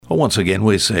Well, once again,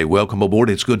 we say welcome aboard.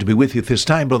 It's good to be with you at this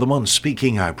time. Brother Munn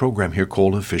speaking. Our program here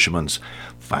called A Fisherman's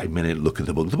 5-Minute Look at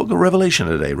the book of Revelation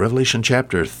today, Revelation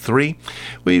chapter 3.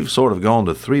 We've sort of gone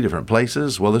to 3 different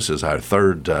places. Well, this is our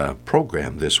third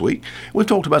program this week. We've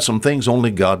talked about some things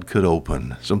only God could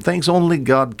open, some things only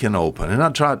God can open. And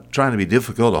not trying to be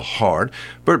difficult or hard,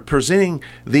 but presenting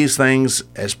these things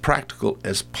as practical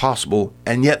as possible,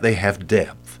 and yet they have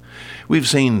depth. We've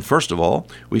seen, first of all,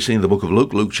 we've seen in the book of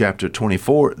Luke, Luke chapter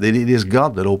 24, that it is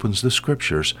God that opens the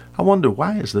Scriptures. I wonder,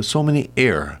 why is there so many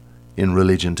error in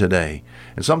religion today?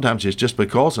 And sometimes it's just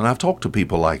because, and I've talked to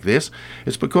people like this,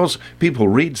 it's because people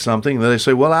read something and they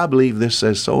say, well, I believe this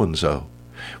says so-and-so.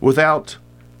 Without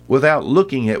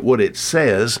looking at what it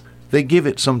says, they give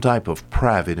it some type of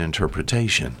private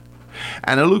interpretation.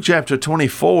 And in Luke chapter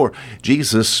 24,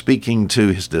 Jesus speaking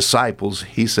to his disciples,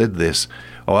 he said this,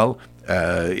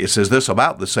 it says this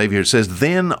about the Savior. It says,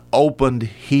 then opened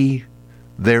he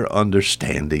their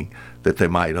understanding, that they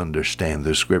might understand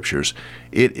the Scriptures.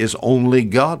 It is only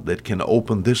God that can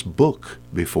open this book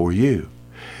before you.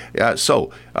 Now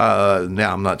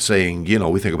I'm not saying,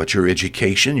 we think about your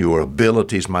education, your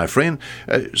abilities, my friend.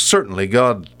 Certainly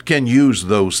God can use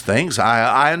those things.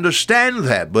 I understand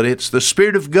that, but it's the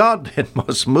Spirit of God that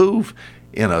must move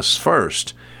in us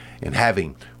first.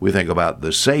 And we think about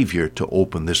the Savior to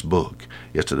open this book.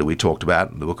 Yesterday we talked about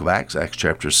in the book of Acts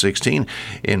chapter 16.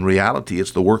 In reality,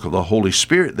 it's the work of the Holy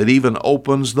Spirit that even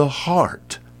opens the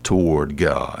heart toward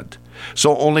God.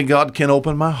 So only God can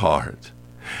open my heart.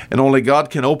 And only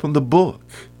God can open the book.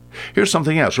 Here's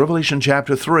something else. Revelation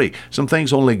chapter 3. Some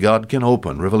things only God can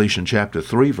open. Revelation chapter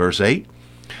 3, verse 8.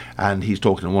 And he's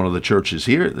talking to one of the churches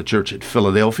here, the church at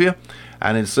Philadelphia.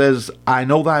 And it says, I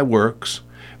know thy works.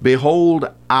 Behold,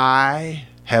 I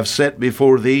have set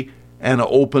before thee an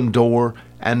open door,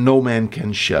 and no man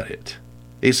can shut it.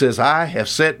 He says, I have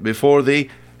set before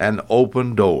thee an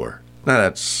open door. Now,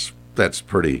 that's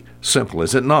pretty simple,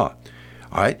 is it not?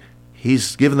 All right,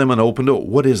 he's given them an open door.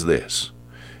 What is this?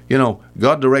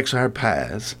 God directs our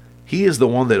paths. He is the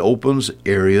one that opens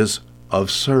areas of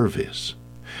service.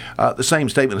 The same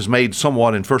statement is made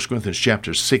somewhat in 1 Corinthians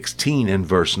chapter 16 and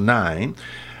verse 9.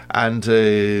 And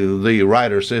the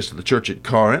writer says to the church at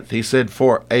Corinth, he said,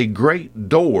 for a great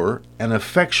door and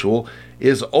effectual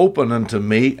is open unto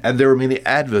me, and there are many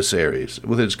adversaries.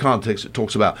 Within its context, it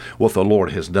talks about what the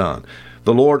Lord has done.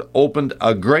 The Lord opened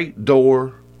a great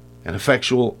door and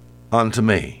effectual unto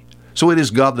me. So it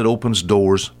is God that opens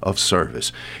doors of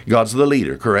service. God's the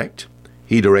leader, correct?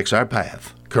 He directs our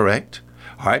path, correct?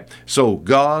 All right, so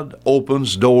God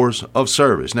opens doors of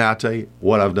service. Now, I tell you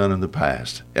what I've done in the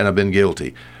past, and I've been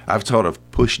guilty. I've sort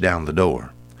of pushed down the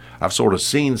door. I've sort of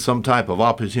seen some type of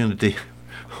opportunity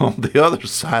on the other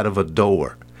side of a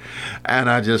door. And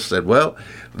I just said, well,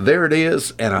 there it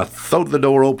is. And I throwed the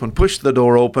door open, pushed the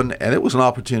door open, and it was an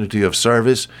opportunity of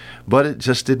service, but it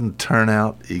just didn't turn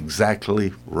out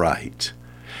exactly right.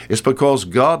 It's because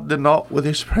God did not, with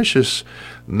his precious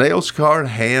nail-scarred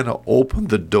hand, open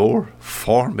the door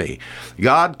for me.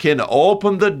 God can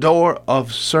open the door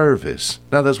of service.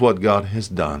 Now, that's what God has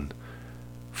done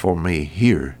for me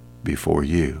here before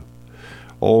you.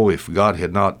 Oh, if God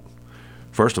had not,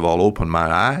 first of all, opened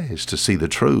my eyes to see the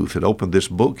truth, and opened this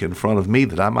book in front of me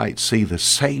that I might see the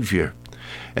Savior,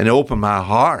 and open my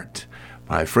heart,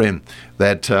 my friend,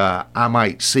 that I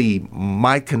might see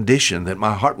my condition, that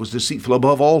my heart was deceitful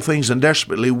above all things and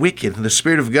desperately wicked, and the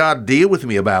Spirit of God deal with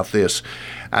me about this.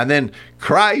 And then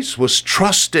Christ was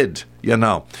trusted,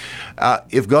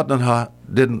 If God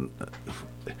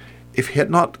if he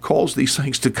had not caused these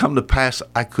things to come to pass,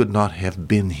 I could not have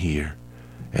been here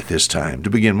at this time. To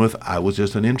begin with, I was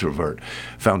just an introvert,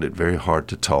 found it very hard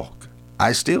to talk.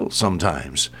 I still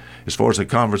sometimes, as far as the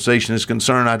conversation is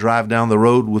concerned, I drive down the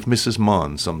road with Mrs.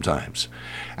 Munn sometimes.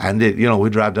 And, we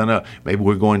drive down, maybe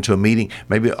we're going to a meeting,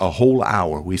 maybe a whole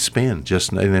hour we spend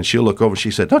and then she'll look over and she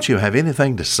said, don't you have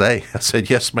anything to say? I said,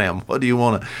 yes, ma'am. What do you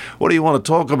want to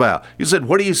talk about? You said,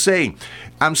 what are you saying?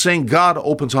 I'm saying God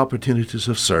opens opportunities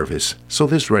of service. So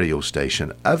this radio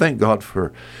station, I thank God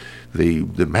for the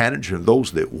manager and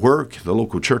those that work, the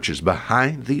local churches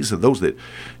behind these, and those that,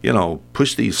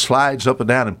 push these slides up and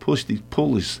down and pull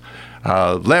these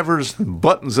levers and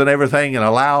buttons and everything, and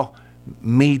allow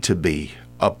me to be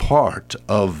a part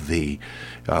of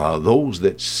those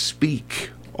that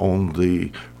speak on the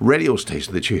radio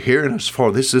station that you're hearing us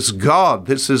for. This is God.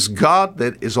 This is God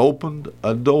that has opened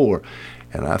a door,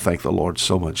 and I thank the Lord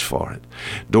so much for it.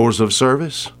 Doors of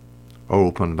service are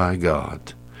opened by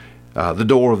God. The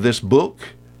door of this book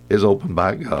is opened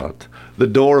by God. The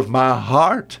door of my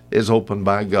heart is opened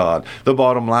by God. The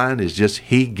bottom line is just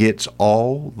He gets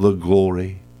all the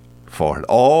glory for it.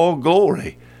 All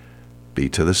glory be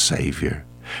to the Savior.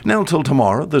 Now until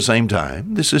tomorrow at the same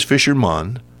time, this is Fisher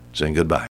Munn saying goodbye.